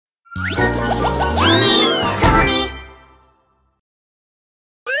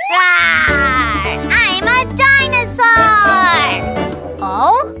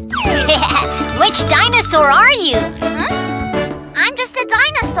are you? I'm just a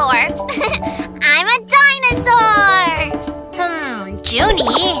dinosaur. I'm a dinosaur.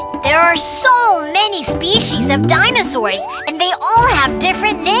 Juny, there are so many species of dinosaurs, and they all have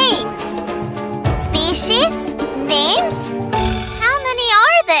different names. Species? Names? How many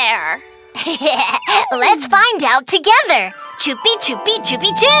are there? Let's find out together. Choopy, choopy,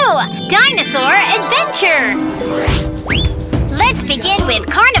 choopy, choo! Dinosaur Adventure! Let's begin with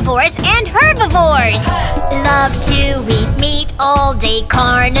carnivores and herbivores. Love to eat meat all day,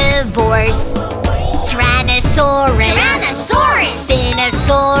 carnivores. Tyrannosaurus. Tyrannosaurus.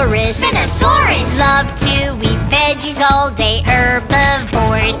 Spinosaurus. Spinosaurus. Love to eat veggies all day,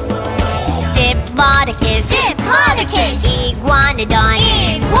 herbivores. Diplodocus. Diplodocus. Iguanodon.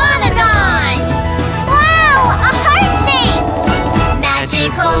 Iguanodon. Wow, a heart shape.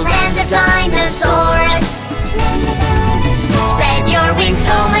 Magical land of dinosaurs. Spread your wings,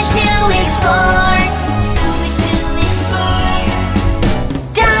 so much to explore.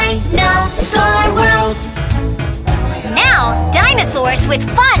 Dinosaur world. Now, dinosaurs with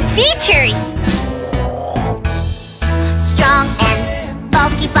fun features. Strong and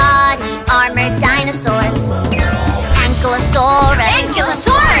bulky body, armored dinosaurs. Ankylosaurus.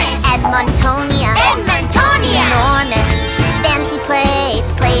 Ankylosaurus. Edmontonia. Edmontonia. Enormous. Fancy plates,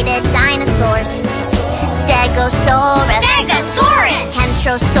 plated dinosaurs. Stegosaurus. Stegosaurus.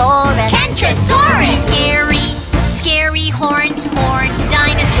 Kentrosaurus. Kentrosaurus. Scary horned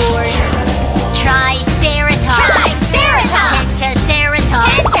dinosaurs. Triceratops. Triceratops.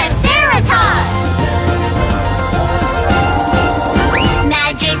 Pentaceratops. Pentaceratops.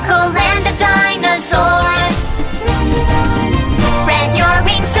 Magical land of dinosaurs. Spread your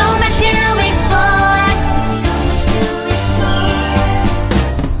wings, so much to explore.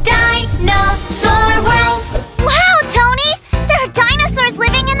 Dinosaur world. Wow, Tony! There are dinosaurs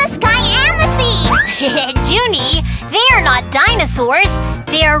living in the sky and the sea! Juny, they are not dinosaurs.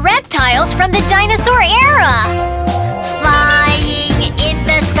 They are reptiles from the dinosaur era. Flying in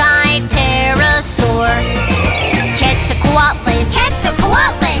the sky, pterosaur. Quetzalcoatlus.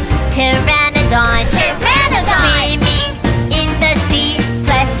 Quetzalcoatlus. Pteranodon. Pteranodon. Swimming in the sea,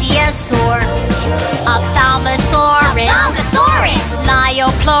 plesiosaur. Ophthalmosaurus. Ophthalmosaurus.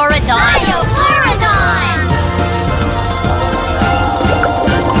 Liopleurodon. Liopleurodon.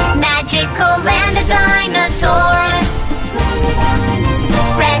 Magical land of dinosaurs.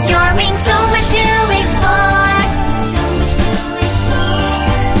 Spread your wings, so much to explore.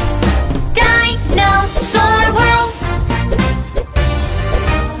 Dinosaur world.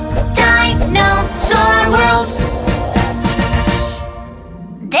 Dinosaur world.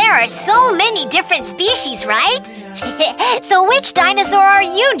 There are so many different species, right? So which dinosaur are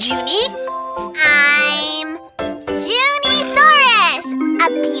you, Juny? I'm Junysaurus! A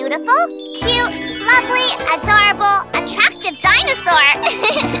beautiful, cute, lovely, adorable, attractive dinosaur!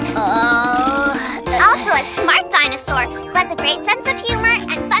 Also a smart dinosaur who has a great sense of humor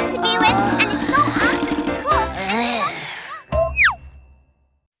and fun to be with and is so awesome and cool.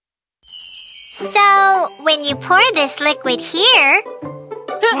 So, when you pour this liquid here,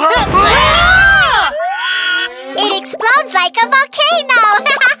 it explodes like a volcano!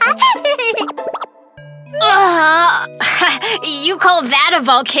 You call that a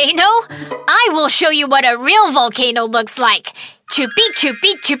volcano? I will show you what a real volcano looks like. Choopy,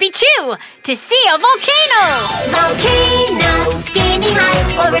 choopy, choopy, choo! To see a volcano! Volcano, standing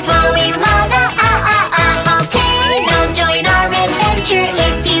high, overflowing lava, Volcano, join our adventure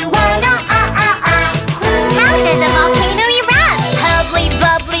if you wanna, How does a volcano erupt? Hubbly,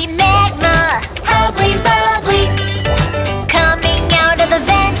 bubbly magma. Hubbly, bubbly. Coming out of the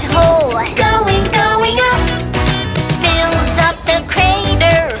vent hole. Going up. Fills up the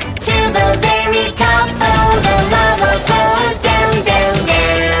crater. To the very top of the lava flows down, down,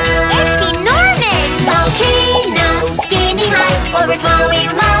 down. It's enormous! Volcano, standing high, overflowing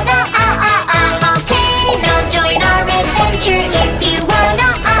lava, Volcano, join our adventure if you wanna,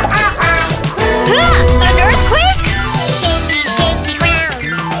 An earthquake? Shaky, shaky ground.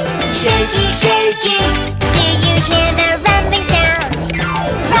 Shaky, shaky. Do you hear the rumbling sound?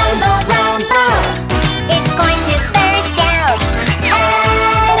 Rumble, rumble. It's going to burst out.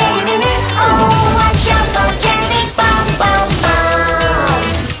 At any minute, oh, watch out, volcanic bomb, bomb,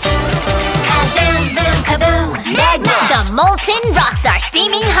 bombs. Kaboom, boom, kaboom. Magma. The molten rocks are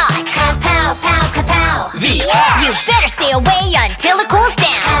steaming hot. Kapow, pow, kapow. The air. You better stay away until it cools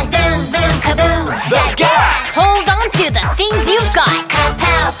down. Kaboom, boom, kaboom. The gas. Hold on to the things you've got.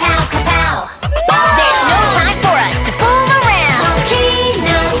 Kapow, pow, kapow. There's no time for us to fool around.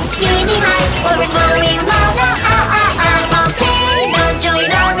 Volcano, standing high, overflowing lava, Volcano, join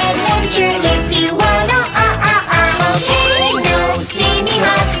our adventure if you wanna,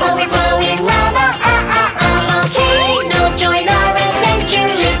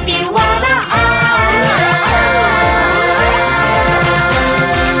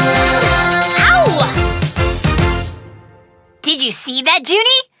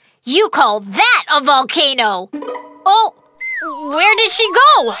 Juny? You call that a volcano? Oh, where did she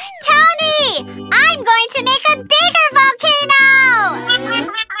go? Tony! I'm going to make a bigger volcano!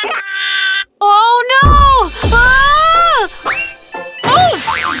 Oh no! Ah! Oof!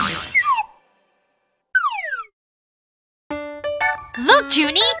 Look,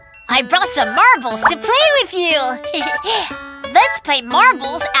 Juny, I brought some marbles to play with you. Let's play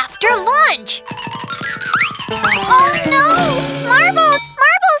marbles after lunch. Oh no! Marbles!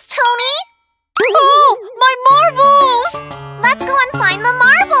 Marbles, Tony! Oh, my marbles! Let's go and find the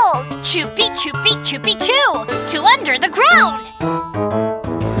marbles! Choopy, choopy, choopy, choo! To under the ground!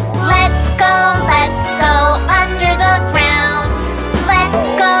 Let's go under the ground.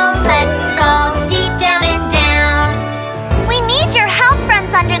 Let's go deep down and down. We need your help,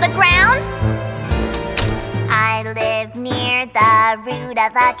 friends under the ground. I live near the root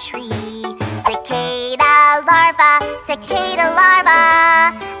of a tree. Cicada larva, cicada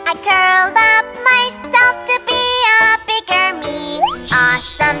larva. I curled up myself to be a bigger me.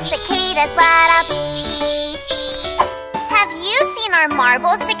 Awesome cicada's what I'll be. Have you seen our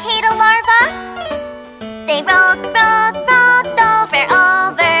marble cicada larva? They rolled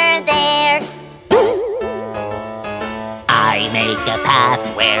over there. I make a path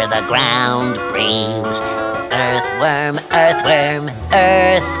where the ground breathes. Earthworm, earthworm,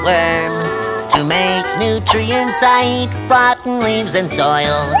 earthworm. To make nutrients I eat rotten leaves and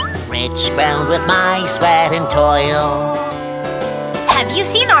soil. Rich ground with my sweat and toil. Have you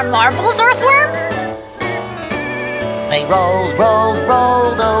seen our marbles, Earthworm? They rolled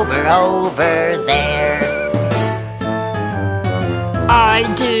over there. I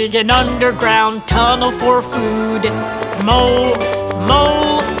dig an underground tunnel for food. Mole,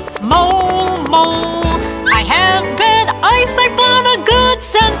 mole, mole, mole. I have bad eyesight but a good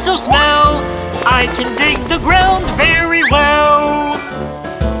sense of smell. I can dig the ground very well.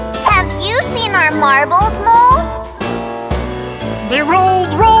 Have you seen our marbles, Mole? They rolled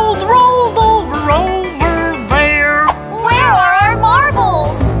over there. Where are our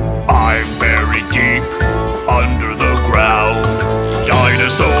marbles? I'm buried deep under the ground.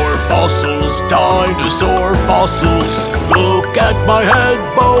 Dinosaur fossils, dinosaur fossils. Look at my head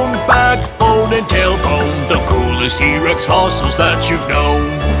bone, backbone, and tailbone. The coolest T-Rex fossils that you've known.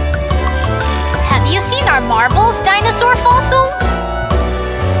 Have you seen our marbles, dinosaur fossil?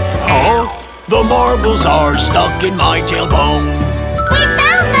 Huh? The marbles are stuck in my tailbone. We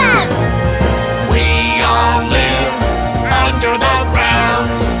found them! We all live under the ground.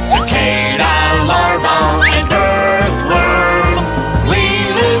 Cicada, larva, and earthworm. We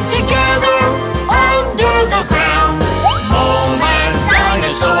live together under the ground. Mole and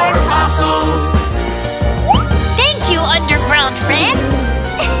dinosaur fossils. Thank you, underground friends.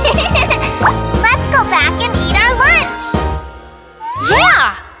 Let's go back and eat our lunch.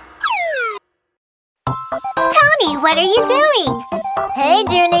 Yeah! Tony, what are you doing? Hey,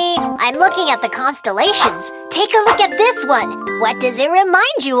 Juny, I'm looking at the constellations. Take a look at this one. What does it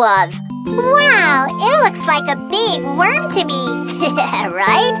remind you of? Wow, it looks like a big worm to me.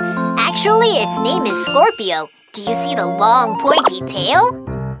 Right? Actually, its name is Scorpio. Do you see the long, pointy tail?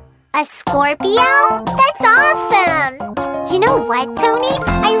 A Scorpio? That's awesome! You know what, Tony?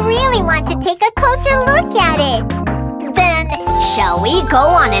 I really want to take a closer look at it. Then, shall we go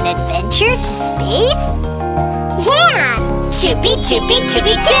on an adventure to space? Yeah! Choopy, choopy,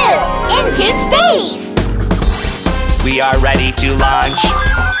 choopy, choo! Into space! We are ready to launch.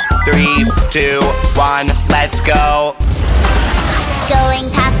 3, 2, 1, let's go. Going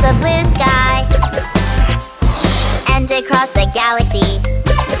past the blue sky and across the galaxy.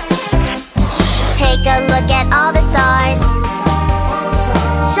 Take a look at all the stars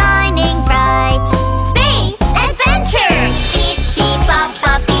shining bright. Space adventure! Beep, beep, bop,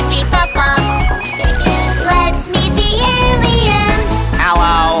 bop, beep, beep, bop, bop. Let's meet the aliens.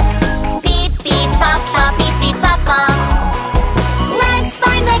 Hello. Beep, beep, bop, bop, beep, beep, bop, bop. Let's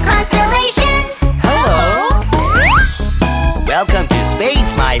find the constellations. Hello. Welcome to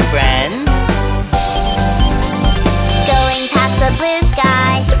space, my friends. Going past the blue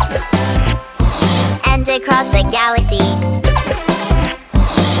sky and across the galaxy.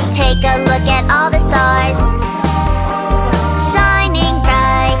 Take a look at all the stars shining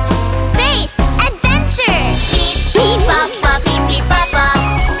bright. Space adventure! Beep, beep, bop, bop, beep, beep, bop, bop.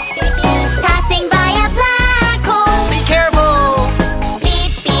 Passing by a black hole. Be careful.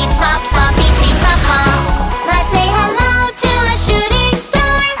 Beep, beep, pop, pop, beep, beep, pop, pop. Let's say hello to a shooting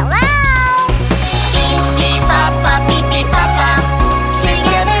star. Hello! Beep, beep, pop, pop, beep, beep, pop, pop.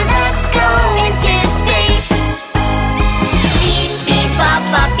 Together let's go into space. Beep, beep, pop,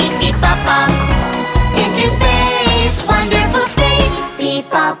 pop, beep, beep, pop, pop. Into space.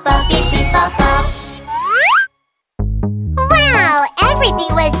 bop bop, beep beep bop bop. Wow,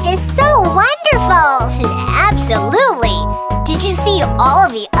 everything was just so wonderful. Absolutely! Did you see all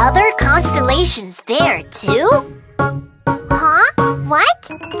of the other constellations there, too? Huh?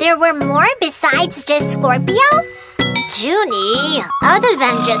 What? There were more besides just Scorpio? Juny, other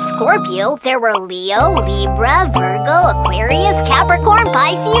than just Scorpio, there were Leo, Libra, Virgo, Aquarius, Capricorn,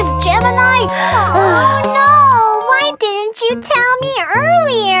 Pisces, Gemini. Oh no! Why didn't you tell me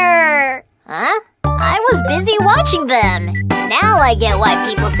earlier? Huh? I was busy watching them. Now I get why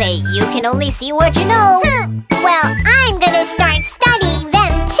people say you can only see what you know. Well, I'm gonna start studying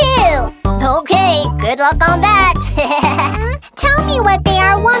them too. Okay, good luck on that. Tell me what they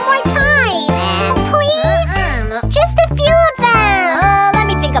are one more time. Please? Just a few of them. Let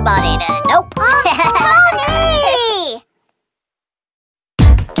me think about it. Nope. Tony!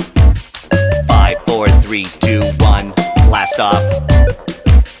 5, 4, 3, 2, 1. Blast off.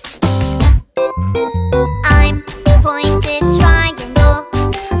 I'm pointed triangle.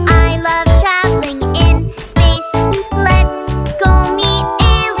 I love traveling in space. Let's go meet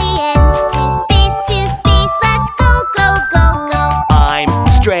aliens. To space, let's go, go, go, go. I'm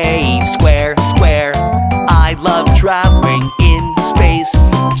straight, square, square. I love traveling in space.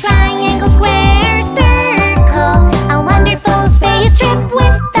 Triangle, square, circle. A wonderful space trip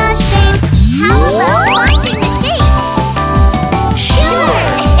with the shapes. How about finding the shapes? Sure!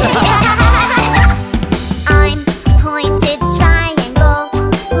 I'm pointed triangle.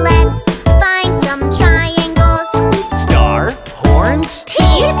 Let's find some triangles. Star, horns,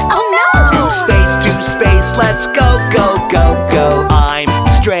 Teeth? Oh no! to space, let's go, go, go, go. I'm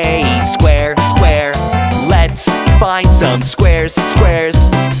straight, square, square. Let's find some squares, squares.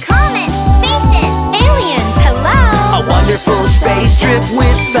 Comets, spaceship, aliens, hello! A wonderful space trip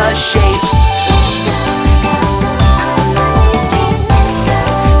with the shapes.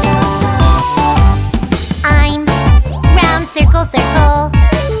 I'm round, circle, circle.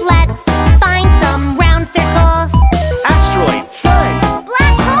 Let's find some round circles. Asteroid, sun.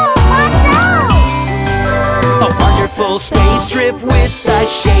 Black hole, watch out! A wonderful space trip with the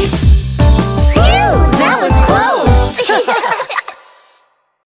shapes. Phew, that was close!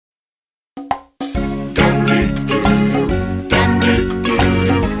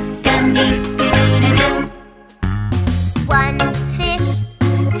 One fish,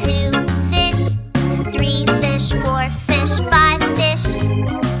 two fish, three fish, four fish, five fish,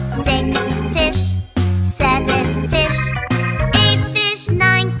 six fish, seven fish, eight fish,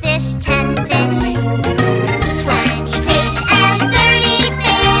 nine fish, 10 fish, 20 fish and 30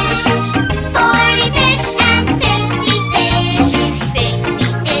 fish, 40 fish and 50 fish, 60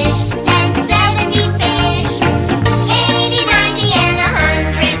 fish and 70 fish, 80, 90 and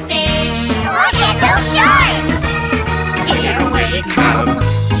 100 fish. Look at those sharks! Here we come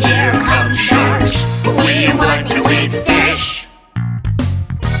sharks. We want to eat fish.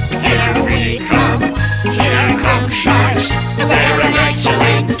 Here come sharks. They're an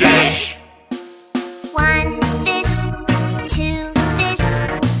excellent dish. One fish, two fish,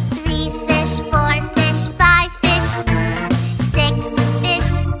 three fish, four fish, five fish, six fish,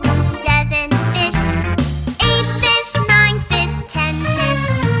 seven fish, eight fish, nine fish, 10 fish,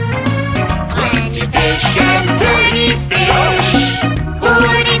 20 fish and 30 fish,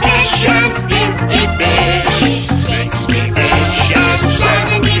 40 fish and 50 fish, 60 fish and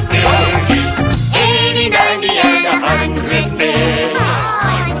 70 fish, 80, 90 and 100 fish.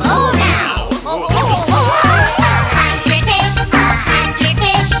 I'm full now. 100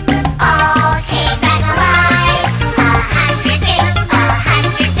 fish, all came back alive.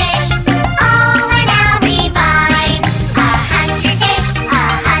 100 fish, all are now revived.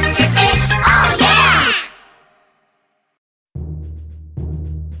 100 fish, oh yeah!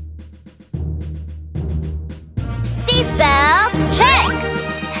 Seatbelts, check.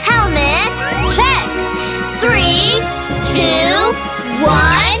 Helmets, check. 3, 2,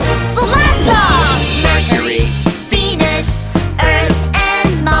 1, blast off! Mercury, Venus, Earth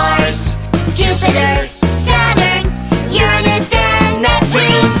and Mars, Jupiter, Saturn, Uranus and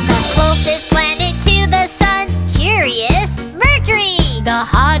Neptune. The closest planet to the sun, curious, Mercury. The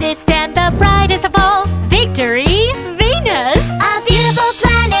hottest and the brightest of all, Victory, Venus. A beautiful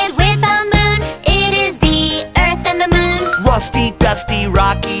planet with a moon. It is the Earth and the moon. Rusty, dusty,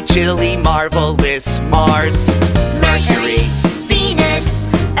 rocky, chilly, marvelous Mars. Mercury, Venus,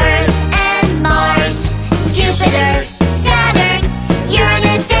 Earth and Mars, Jupiter, Saturn,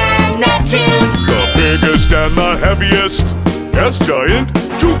 Uranus and Neptune. The biggest and the heaviest gas giant,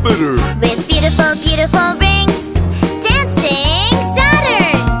 Jupiter. With beautiful, beautiful rings, dancing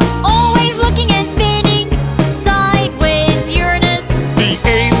Saturn. Always looking and spinning, sideways Uranus. The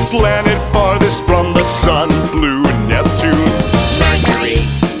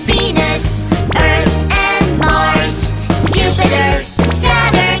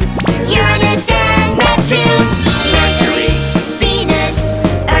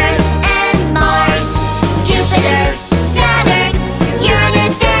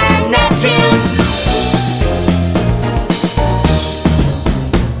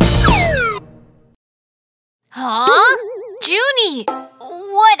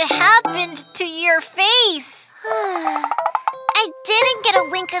happened to your face? I didn't get a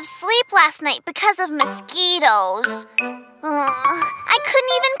wink of sleep last night because of mosquitoes. I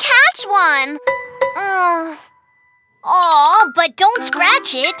couldn't even catch one. Oh, but don't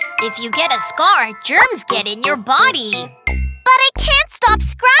scratch it. If you get a scar, germs get in your body. But I can't stop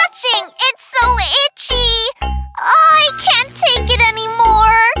scratching. It's so itchy. I can't take it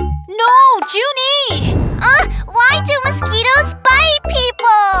anymore. No, Junie! Why do mosquitoes bite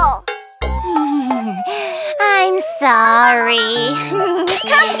people? I'm sorry.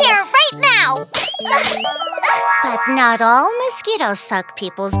 Come here right now. But not all mosquitoes suck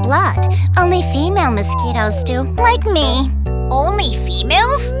people's blood. Only female mosquitoes do, like me. Only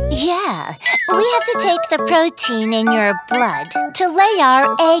females? Yeah. We have to take the protein in your blood to lay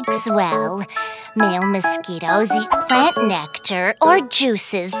our eggs well. Male mosquitoes eat plant nectar or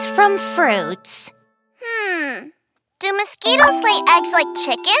juices from fruits. Do mosquitoes lay eggs like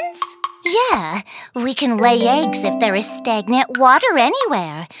chickens? Yeah, we can lay eggs if there is stagnant water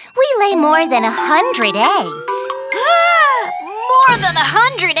anywhere. We lay more than 100 eggs. More than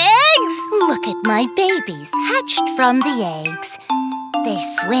 100 eggs? Look at my babies hatched from the eggs. They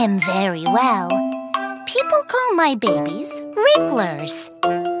swim very well. People call my babies wrigglers.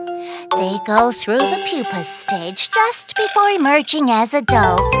 They go through the pupa stage just before emerging as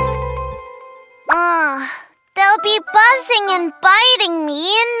adults. They'll be buzzing and biting me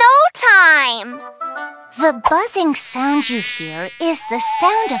in no time. The buzzing sound you hear is the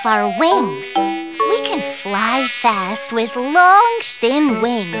sound of our wings. We can fly fast with long, thin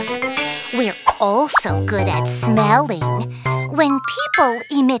wings. We're also good at smelling. When people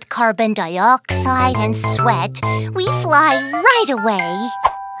emit carbon dioxide and sweat, we fly right away.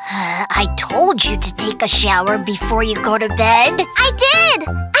 I told you to take a shower before you go to bed. I did!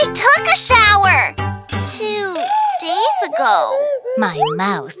 I took a shower 2 days ago. My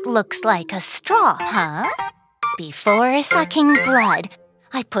mouth looks like a straw, huh? Before sucking blood,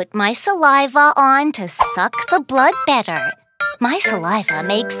 I put my saliva on to suck the blood better. My saliva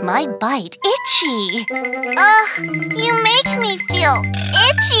makes my bite itchy. You make me feel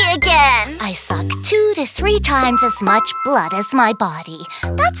itchy again. I suck 2 to 3 times as much blood as my body.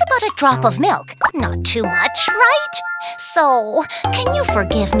 That's about a drop of milk. Not too much, right? So, can you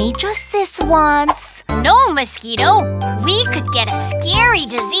forgive me just this once? No, mosquito. We could get a scary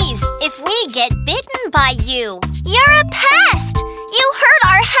disease if we get bitten by you. You're a pest. You hurt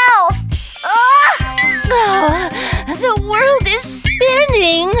our health. The world is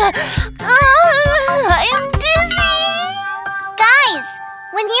spinning. I am dizzy. Guys,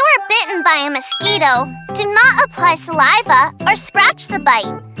 when you are bitten by a mosquito, do not apply saliva or scratch the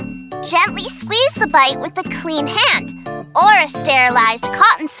bite. Gently squeeze the bite with a clean hand or a sterilized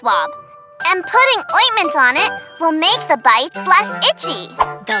cotton swab. And putting ointment on it will make the bites less itchy.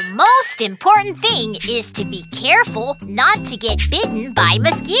 The most important thing is to be careful not to get bitten by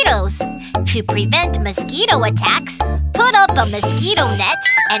mosquitoes. To prevent mosquito attacks, put up a mosquito net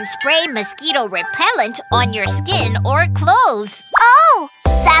and spray mosquito repellent on your skin or clothes. Oh,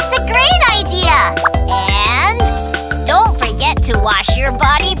 that's a great idea! And don't forget to wash your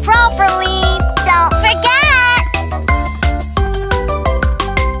body properly. Don't forget!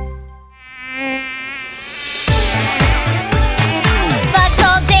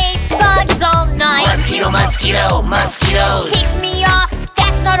 Mosquito, mosquitoes. Takes me off,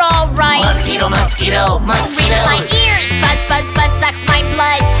 that's not alright. Mosquito, mosquito, mosquitoes. My ears, buzz, buzz, buzz, sucks my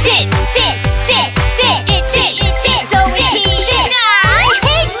blood. Sit, sit, sit, sit, sit, so itchy. I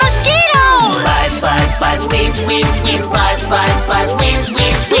hate mosquitoes. Buzz, buzz, buzz, wheeze, wheeze, wheeze, buzz, buzz, buzz, wheeze,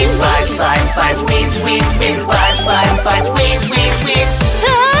 wheeze, wheeze, buzz, buzz, buzz, wheeze, wheeze, wheeze, buzz, buzz, buzz, wheeze, wheeze, wheeze.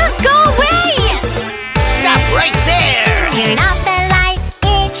 Go away! Stop right there! Turn off the light,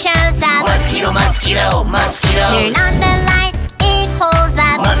 it shows up. Mosquito, mosquito, mosquitoes. Turn on the light, it pulls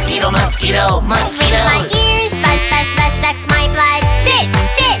up. Mosquito, mosquito, mosquitoes. My ears, buzz, buzz, buzz, sucks my blood. Sit,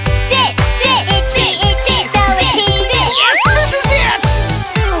 sit, sit, sit, itchy, so itchy. Yes, this is it!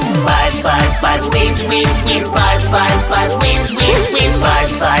 Buzz, buzz, buzz, wheeze, wheeze, wheeze, buzz, buzz, buzz, wheeze, wheeze, wheeze,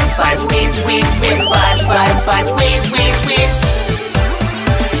 buzz, buzz, buzz, wheeze, wheeze, wheeze, buzz, buzz, buzz, wheeze, wheeze, wheeze.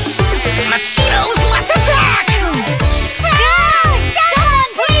 Mosquitoes, let's attack! Someone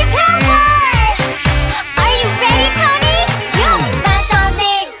please help us! Are you ready, Tony? Buzz all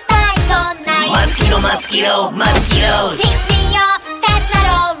day, buzz all night. Mosquito, mosquito, mosquitoes. Takes me off, that's not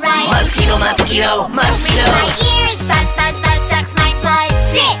alright. Mosquito, mosquito, My mosquitoes. ears, buzz, buzz, buzz, sucks my blood.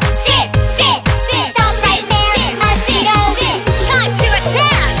 Sit, sit, sit, sit. Stop right there, mosquitoes. Time to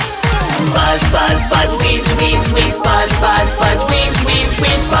attack! Buzz, buzz, buzz, wheeze, wheeze, wheeze, buzz, buzz, buzz, wheeze, wheeze,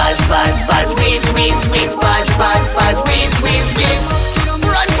 wheeze, buzz, buzz, buzz, wheeze, wheeze, wheeze, buzz, buzz, buzz, wheeze, wheeze, wheeze.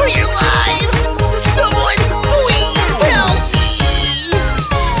 Run for your life!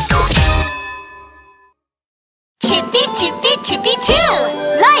 YouTube, YouTube,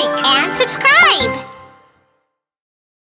 YouTube. Like and subscribe.